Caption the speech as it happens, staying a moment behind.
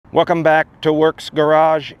Welcome back to Works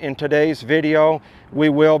Garage. In today's video, we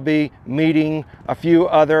will be meeting a few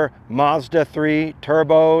other Mazda 3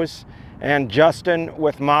 turbos, and Justin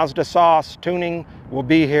with Mazda Sauce Tuning will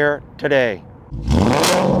be here today.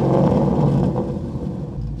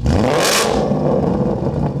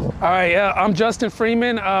 All right, I'm Justin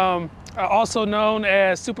Freeman, also known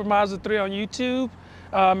as Super Mazda 3 on YouTube,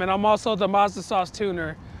 and I'm also the Mazda Sauce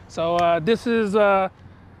Tuner. So this is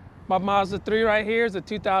my Mazda 3 right here. Is a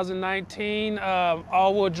 2019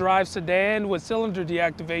 all-wheel drive sedan with cylinder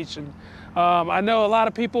deactivation. I know a lot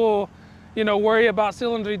of people, worry about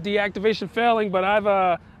cylinder deactivation failing, but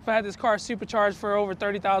I've had this car supercharged for over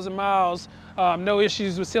 30,000 miles. No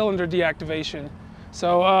issues with cylinder deactivation.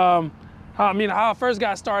 So, how I first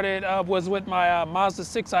got started was with my Mazda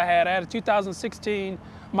 6 I had. I had a 2016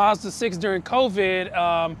 Mazda 6 during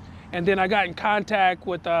COVID, and then I got in contact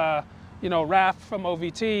with Raf from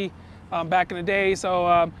OVT back in the day.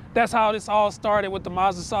 So that's how this all started with the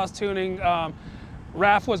Mazda Sauce Tuning.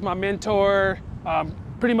 Raf was my mentor,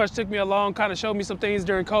 pretty much took me along, kind of showed me some things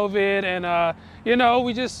during COVID, and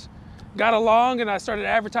we just got along, and I started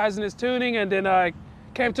advertising this tuning, and then I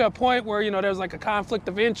came to a point where there was like a conflict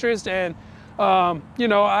of interest, and the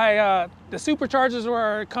superchargers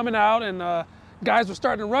were coming out, and guys were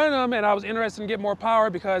starting to run them, and I was interested in getting more power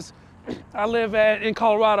because I live in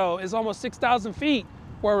Colorado. It's almost 6,000 feet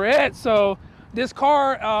where we're at. So this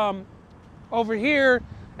car over here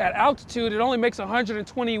at altitude, it only makes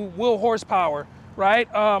 120 wheel horsepower,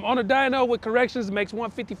 right? On a dyno with corrections, it makes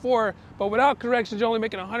 154, but without corrections, you're only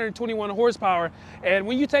making 121 horsepower. And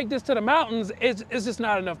when you take this to the mountains, it's just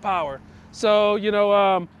not enough power. So,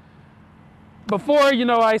 before,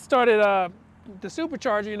 I started the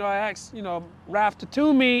supercharger, I asked, Raf to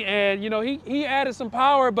tune me, and, he added some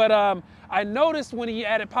power, but I noticed when he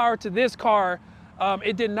added power to this car,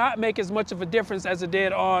 it did not make as much of a difference as it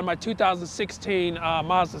did on my 2016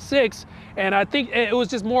 Mazda 6. And I think it was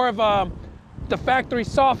just more of the factory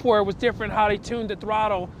software was different, how they tuned the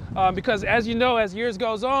throttle, because as you know, as years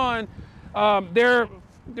goes on, they're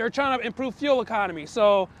trying to improve fuel economy.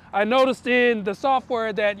 So I noticed in the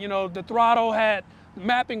software that, the throttle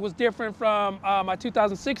mapping was different from my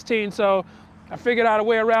 2016. So I figured out a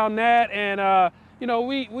way around that, and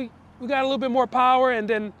we got a little bit more power, and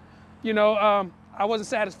then, I wasn't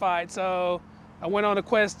satisfied. So I went on a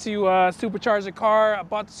quest to supercharge the car. I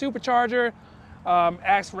bought the supercharger,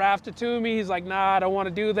 asked Raf to tune me. He's like, nah, I don't want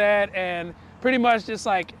to do that. And pretty much just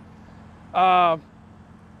like, begged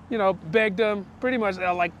him pretty much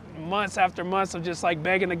like months after months of just like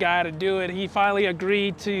begging the guy to do it. He finally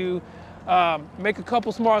agreed to make a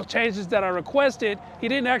couple small changes that I requested. He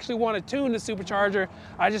didn't actually want to tune the supercharger.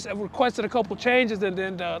 I just requested a couple changes, and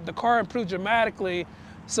then the car improved dramatically.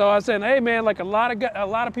 So I said, hey man, like a lot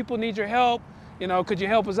of people need your help. Could you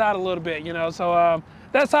help us out a little bit? So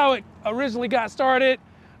that's how it originally got started.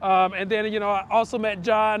 And then I also met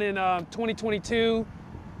John in 2022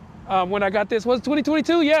 when I got this. Was it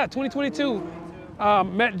 2022? Yeah, 2022.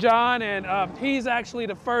 Met John, and he's actually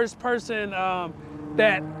the first person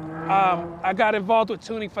that I got involved with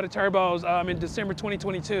tuning for the turbos in December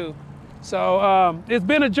 2022. So it's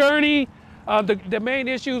been a journey. The main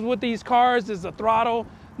issues with these cars is the throttle.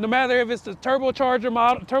 No matter if it's the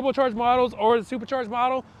turbocharged models or the supercharged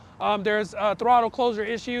model, there's throttle closure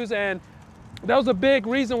issues, and that was a big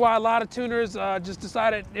reason why a lot of tuners just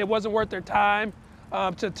decided it wasn't worth their time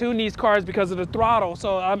to tune these cars, because of the throttle.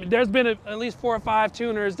 So there's been at least 4 or 5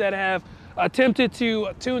 tuners that have attempted to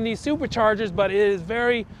tune these superchargers, but it is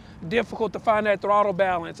very difficult to find that throttle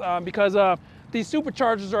balance because these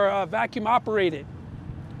superchargers are vacuum operated.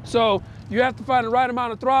 So you have to find the right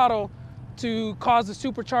amount of throttle to cause the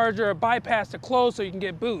supercharger bypass to close so you can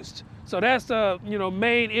get boost. So that's the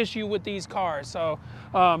main issue with these cars. So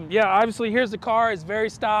yeah, obviously here's the car. It's very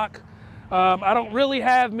stock. I don't really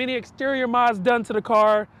have many exterior mods done to the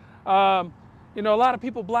car. A lot of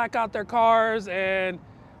people black out their cars, and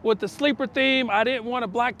with the sleeper theme, I didn't want to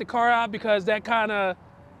black the car out because that kind of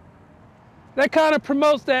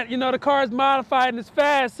promotes that the car is modified and it's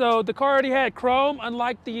fast. So the car already had chrome,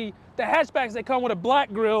 unlike the hatchbacks that come with a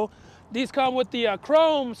black grille. These come with the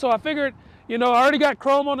chrome. So I figured, I already got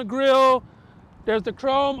chrome on the grille. There's the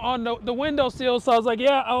chrome on the window sill. So I was like,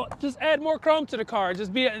 yeah, I'll just add more chrome to the car,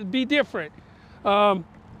 just be different. So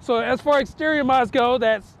as far as exterior mods go,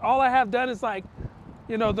 that's all I have done is like,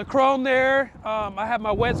 the chrome there. I have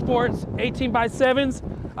my Wet Sports 18x7s.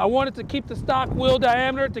 I wanted to keep the stock wheel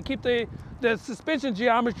diameter, to keep the suspension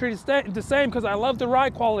geometry the same, because I love the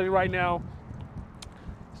ride quality right now.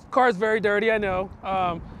 This car is very dirty, I know.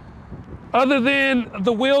 Other than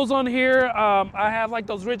the wheels on here, I have like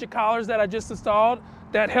those rigid collars that I just installed.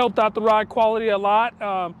 that helped out the ride quality a lot.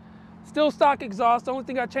 Still stock exhaust. The only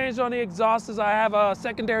thing I changed on the exhaust is I have a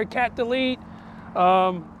secondary cat delete.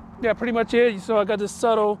 Yeah, pretty much it. So I got this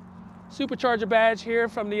subtle supercharger badge here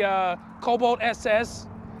from the Cobalt SS.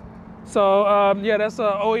 So yeah, that's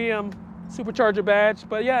a OEM supercharger badge.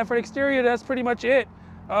 But yeah, for the exterior, that's pretty much it.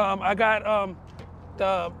 I got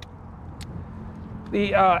the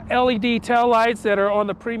LED tail lights that are on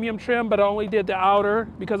the premium trim, but I only did the outer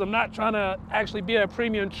because I'm not trying to actually be a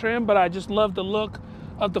premium trim, but I just love the look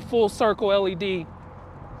of the full circle LED.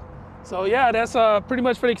 So yeah, that's pretty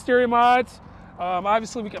much for the exterior mods.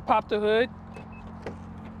 Obviously we can pop the hood,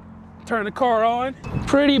 turn the car on.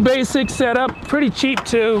 Pretty basic setup, pretty cheap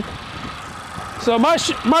too. So my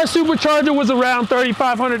supercharger was around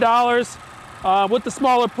 $3,500 with the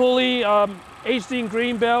smaller pulley, HD and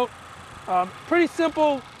green belt. Pretty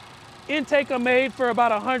simple intake I made for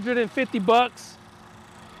about 150 bucks.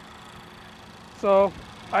 So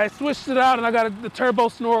I switched it out and I got the turbo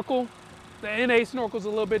snorkel. The NA snorkel's a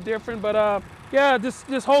little bit different, but yeah,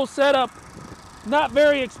 this whole setup, not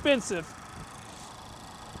very expensive.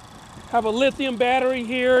 Have a lithium battery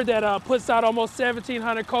here that puts out almost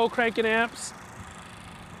 1,700 cold cranking amps.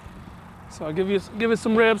 So I'll give it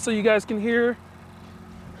some revs so you guys can hear.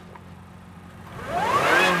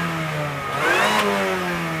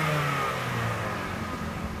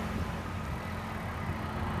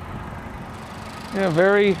 Yeah,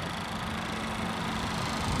 very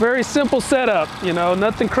simple setup, you know,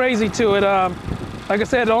 nothing crazy to it. Like I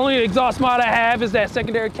said, the only exhaust mod I have is that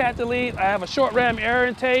secondary cat delete. I have a short ram air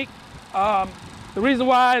intake. The reason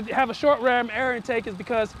why I have a short ram air intake is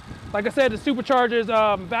because, like I said, the supercharger is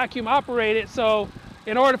vacuum operated. So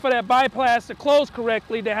in order for that bypass to close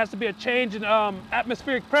correctly, there has to be a change in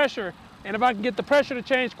atmospheric pressure. And if I can get the pressure to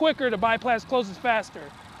change quicker, the bypass closes faster.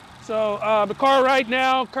 So the car right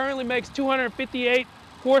now currently makes 258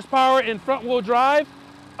 horsepower in front wheel drive.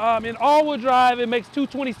 In all wheel drive, it makes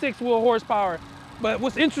 226 wheel horsepower. But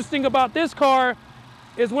what's interesting about this car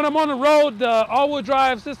is when I'm on the road, the all wheel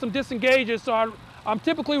drive system disengages. So I'm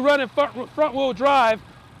typically running front wheel drive.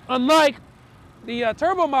 Unlike the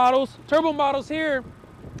turbo models here,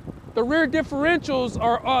 the rear differentials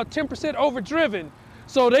are 10% overdriven.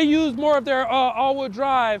 So they use more of their all wheel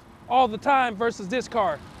drive all the time versus this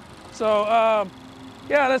car. So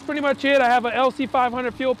yeah, that's pretty much it. I have an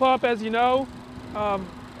LC500 fuel pump, as you know,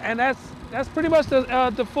 and that's pretty much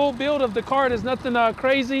the full build of the car. There's nothing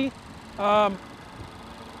crazy.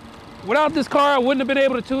 Without this car, I wouldn't have been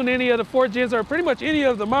able to tune any of the 4Gens or pretty much any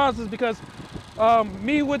of the Mazdas because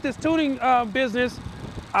me with this tuning business,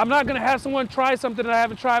 I'm not going to have someone try something that I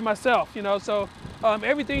haven't tried myself, you know. So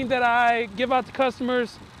everything that I give out to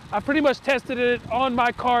customers, I pretty much tested it on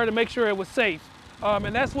my car to make sure it was safe.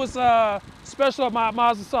 And that's what's special about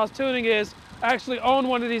Mazda Sauce Tuning is I actually own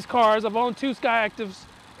one of these cars. I've owned 2 Skyactivs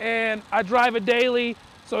and I drive it daily.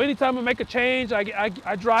 So anytime I make a change,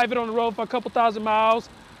 I drive it on the road for a couple thousand miles,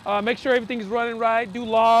 make sure everything's running right, do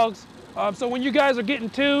logs. So when you guys are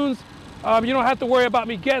getting tunes, you don't have to worry about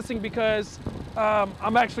me guessing because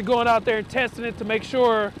I'm actually going out there and testing it to make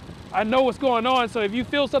sure I know what's going on. So if you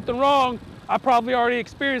feel something wrong, I probably already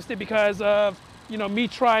experienced it because of me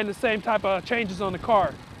trying the same type of changes on the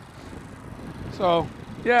car. So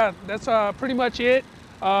yeah, that's pretty much it.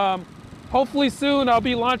 Hopefully soon I'll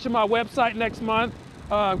be launching my website next month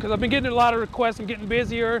because I've been getting a lot of requests and getting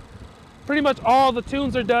busier. Pretty much all the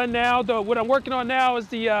tunes are done now. What I'm working on now is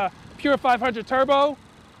the Pure 500 Turbo.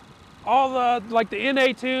 All the, like the NA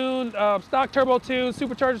tune, stock turbo tunes,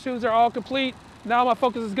 supercharger tunes are all complete. Now my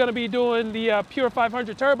focus is gonna be doing the Pure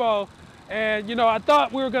 500 Turbo. And I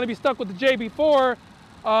thought we were going to be stuck with the JB4,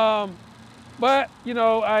 but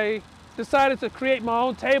I decided to create my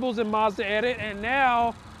own tables in Mazda Edit, and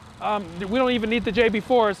now we don't even need the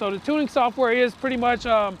JB4. So the tuning software is pretty much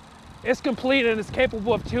it's complete and it's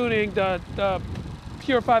capable of tuning the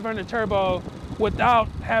Pure 500 Turbo without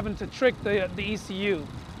having to trick the ECU.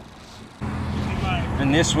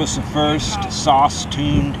 And this was the first sauce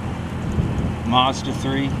tuned Mazda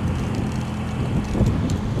 3.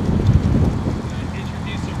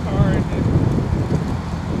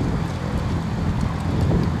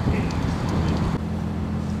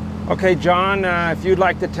 Okay, John, if you'd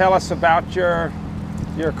like to tell us about your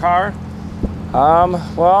car.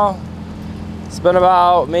 Well, it's been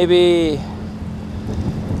about maybe,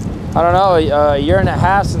 I don't know, a year and a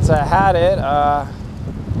half since I had it.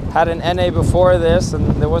 Had an NA before this, and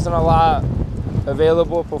there wasn't a lot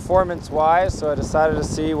available performance-wise, so I decided to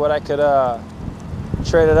see what I could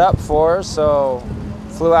trade it up for. So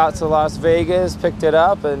flew out to Las Vegas, picked it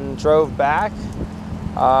up, and drove back.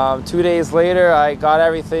 2 days later, I got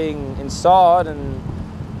everything installed, and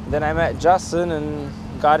then I met Justin and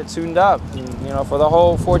got it tuned up. And, you know, for the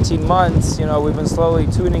whole 14 months, you know, we've been slowly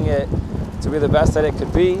tuning it to be the best that it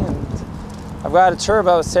could be. And I've got a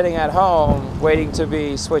turbo sitting at home waiting to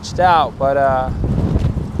be switched out, but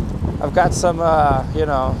I've got some, you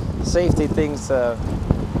know, safety things to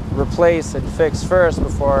replace and fix first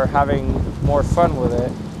before having more fun with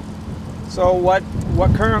it. So what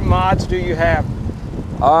current mods do you have?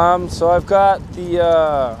 So I've got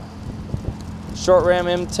the short ram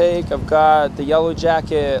intake, I've got the Yellow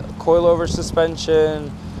Jacket coilover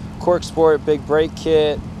suspension, Corksport big brake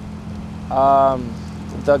kit, got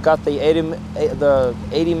the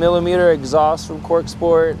 80 millimeter exhaust from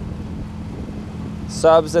Corksport,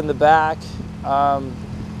 subs in the back.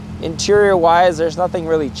 Interior wise, there's nothing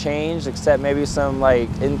really changed except maybe some like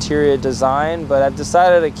interior design, but I've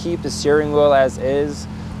decided to keep the steering wheel as is.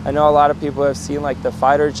 I know a lot of people have seen like the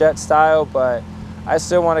fighter jet style, but I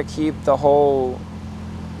still want to keep the whole,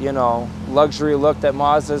 you know, luxury look that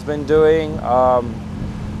Mazda's been doing.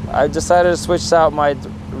 I decided to switch out my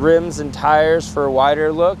rims and tires for a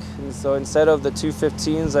wider look, and so instead of the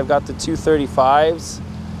 215s, I've got the 235s.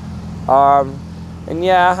 And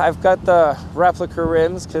yeah, I've got the replica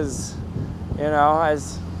rims because, you know, I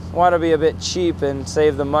want to be a bit cheap and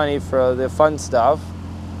save the money for the fun stuff.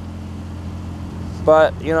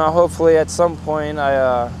 But, you know, hopefully at some point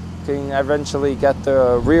I can eventually get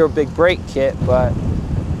the rear big brake kit, but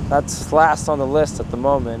that's last on the list at the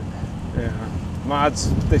moment. Yeah,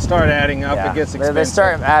 mods, they start adding up, yeah, it gets expensive. They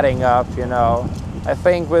start adding up, you know. I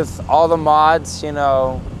think with all the mods, you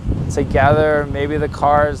know, together, maybe the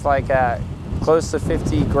car is like at close to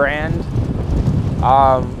 50 grand.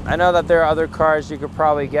 I know that there are other cars you could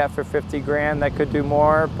probably get for 50 grand that could do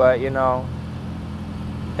more, but you know,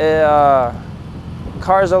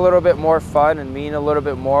 cars are a little bit more fun and mean a little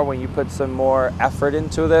bit more when you put some more effort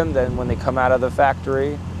into them than when they come out of the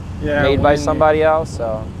factory, made by somebody else.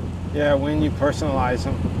 So yeah, when you personalize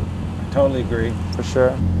them, I totally agree. For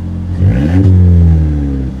sure.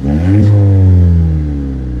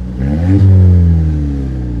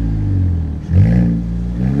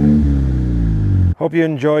 Hope you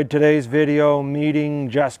enjoyed today's video meeting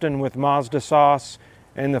Justin with Mazda Sauce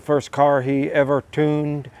and the first car he ever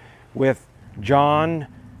tuned with John.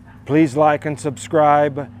 Please like and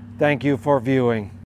subscribe. Thank you for viewing.